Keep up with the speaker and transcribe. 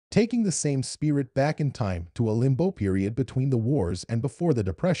taking the same spirit back in time to a limbo period between the wars and before the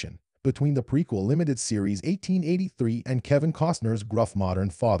Depression, between the prequel limited series 1883 and Kevin Costner's gruff modern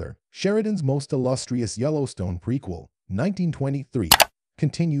father. Sheridan's most illustrious Yellowstone prequel, 1923,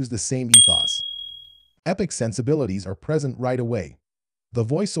 continues the same ethos. Epic sensibilities are present right away. The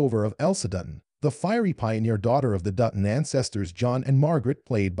voiceover of Elsa Dutton, the fiery pioneer daughter of the Dutton ancestors John and Margaret,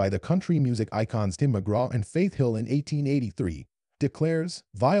 played by the country music icons Tim McGraw and Faith Hill in 1883, declares,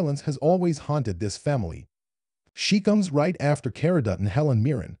 "Violence has always haunted this family." She comes right after Cara Dutton Helen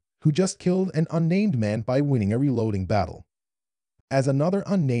Mirren, who just killed an unnamed man by winning a reloading battle. As another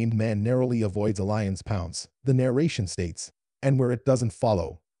unnamed man narrowly avoids a lion's pounce, the narration states, "And where it doesn't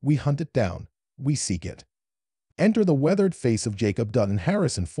follow, we hunt it down, we seek it." Enter the weathered face of Jacob Dutton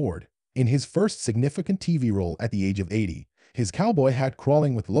Harrison Ford, in his first significant TV role at the age of 80, his cowboy hat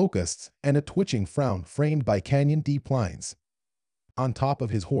crawling with locusts and a twitching frown framed by canyon deep lines. On top of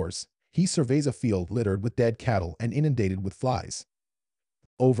his horse, he surveys a field littered with dead cattle and inundated with flies.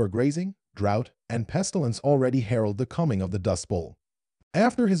 Overgrazing, drought, and pestilence already herald the coming of the Dust Bowl.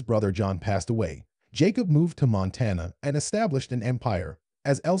 After his brother John passed away, Jacob moved to Montana and established an empire,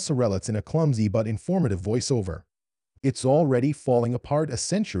 as Elsa relates in a clumsy but informative voiceover. It's already falling apart a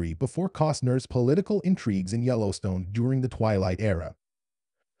century before Costner's political intrigues in Yellowstone during the Twilight era.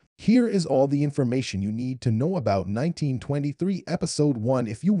 Here is all the information you need to know about 1923 Episode 1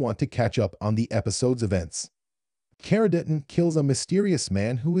 if you want to catch up on the episode's events. Cara Dutton kills a mysterious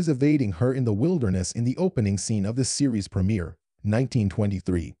man who is evading her in the wilderness in the opening scene of the series premiere,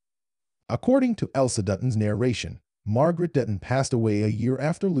 1923. According to Elsa Dutton's narration, Margaret Dutton passed away a year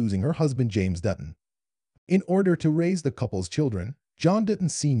after losing her husband James Dutton. In order to raise the couple's children, John Dutton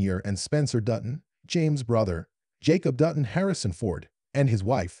Sr. and Spencer Dutton, James' brother, Jacob Dutton Harrison Ford, and his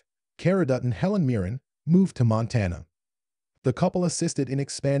wife, Cara Dutton Helen Mirren, moved to Montana. The couple assisted in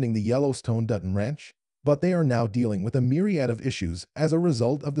expanding the Yellowstone Dutton Ranch, but they are now dealing with a myriad of issues as a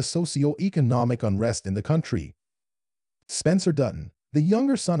result of the socio-economic unrest in the country. Spencer Dutton, the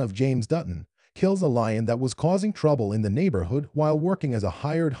younger son of James Dutton, kills a lion that was causing trouble in the neighborhood while working as a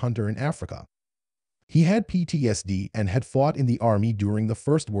hired hunter in Africa. He had PTSD and had fought in the army during the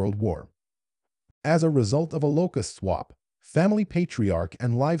First World War. As a result of a locust swap, family patriarch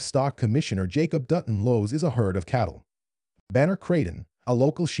and livestock commissioner Jacob Dutton loses a herd of cattle. Banner Creighton, a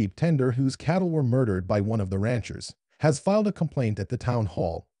local sheep tender whose cattle were murdered by one of the ranchers, has filed a complaint at the town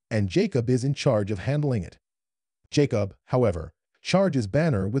hall, and Jacob is in charge of handling it. Jacob, however, charges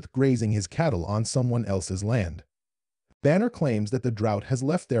Banner with grazing his cattle on someone else's land. Banner claims that the drought has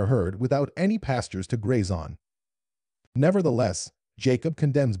left their herd without any pastures to graze on. Nevertheless, Jacob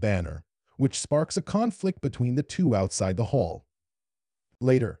condemns Banner, which sparks a conflict between the two outside the hall.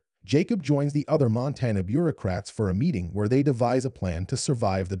 Later, Jacob joins the other Montana bureaucrats for a meeting where they devise a plan to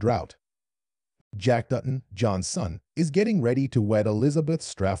survive the drought. Jack Dutton, John's son, is getting ready to wed Elizabeth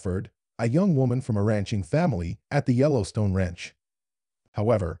Strafford, a young woman from a ranching family, at the Yellowstone Ranch.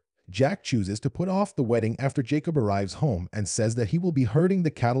 However, Jack chooses to put off the wedding after Jacob arrives home and says that he will be herding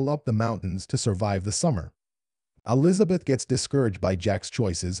the cattle up the mountains to survive the summer. Elizabeth gets discouraged by Jack's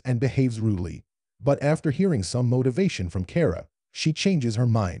choices and behaves rudely, but after hearing some motivation from Cara, she changes her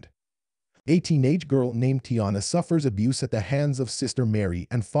mind. A teenage girl named Tiana suffers abuse at the hands of Sister Mary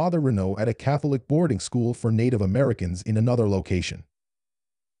and Father Renaud at a Catholic boarding school for Native Americans in another location.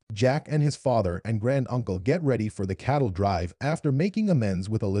 Jack and his father and granduncle get ready for the cattle drive after making amends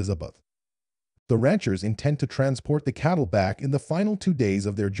with Elizabeth. The ranchers intend to transport the cattle back in the final 2 days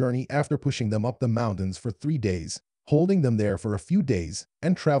of their journey after pushing them up the mountains for 3 days, holding them there for a few days,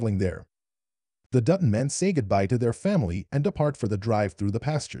 and traveling there. The Dutton men say goodbye to their family and depart for the drive through the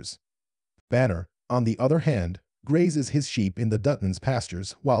pastures. Banner, on the other hand, grazes his sheep in the Duttons'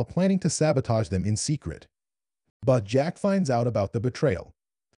 pastures while planning to sabotage them in secret. But Jack finds out about the betrayal.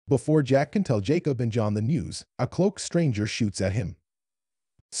 Before Jack can tell Jacob and John the news, a cloaked stranger shoots at him.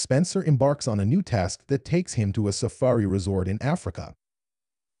 Spencer embarks on a new task that takes him to a safari resort in Africa.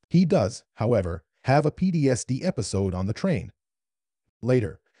 He does, however, have a PTSD episode on the train.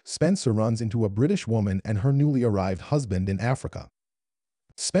 Later, Spencer runs into a British woman and her newly arrived husband in Africa.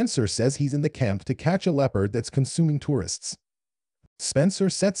 Spencer says he's in the camp to catch a leopard that's consuming tourists. Spencer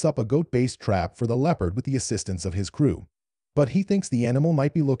sets up a goat-based trap for the leopard with the assistance of his crew, but he thinks the animal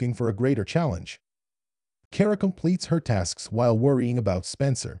might be looking for a greater challenge. Cara completes her tasks while worrying about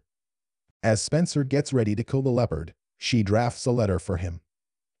Spencer. As Spencer gets ready to kill the leopard, she drafts a letter for him.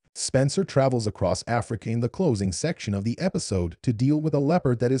 Spencer travels across Africa in the closing section of the episode to deal with a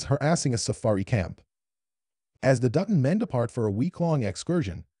leopard that is harassing a safari camp. As the Dutton men depart for a week-long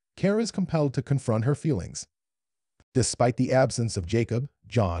excursion, Cara is compelled to confront her feelings. Despite the absence of Jacob,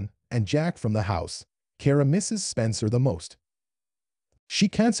 John, and Jack from the house, Kara misses Spencer the most. She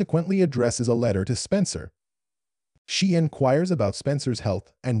consequently addresses a letter to Spencer. She inquires about Spencer's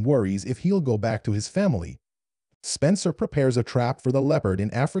health and worries if he'll go back to his family. Spencer prepares a trap for the leopard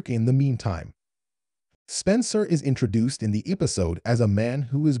in Africa in the meantime. Spencer is introduced in the episode as a man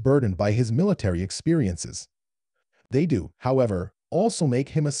who is burdened by his military experiences. They do, however, also make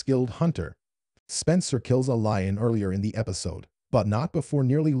him a skilled hunter. Spencer kills a lion earlier in the episode, but not before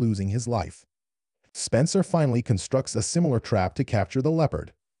nearly losing his life. Spencer finally constructs a similar trap to capture the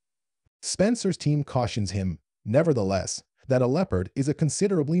leopard. Spencer's team cautions him, nevertheless, that a leopard is a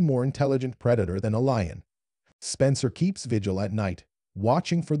considerably more intelligent predator than a lion. Spencer keeps vigil at night,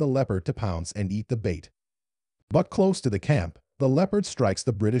 watching for the leopard to pounce and eat the bait. But close to the camp, the leopard strikes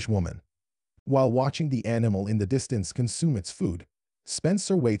the British woman. While watching the animal in the distance consume its food,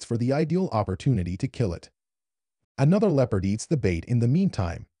 Spencer waits for the ideal opportunity to kill it. Another leopard eats the bait in the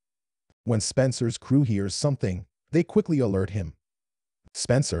meantime. When Spencer's crew hears something, they quickly alert him.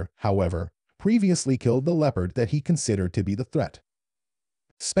 Spencer, however, previously killed the leopard that he considered to be the threat.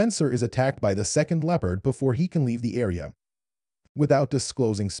 Spencer is attacked by the second leopard before he can leave the area. Without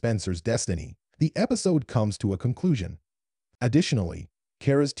disclosing Spencer's destiny, the episode comes to a conclusion. Additionally,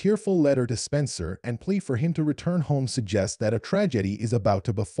 Kara's tearful letter to Spencer and plea for him to return home suggests that a tragedy is about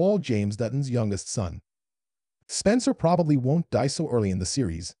to befall James Dutton's youngest son. Spencer probably won't die so early in the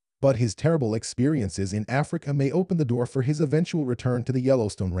series, but his terrible experiences in Africa may open the door for his eventual return to the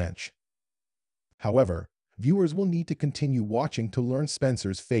Yellowstone Ranch. However, viewers will need to continue watching to learn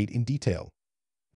Spencer's fate in detail.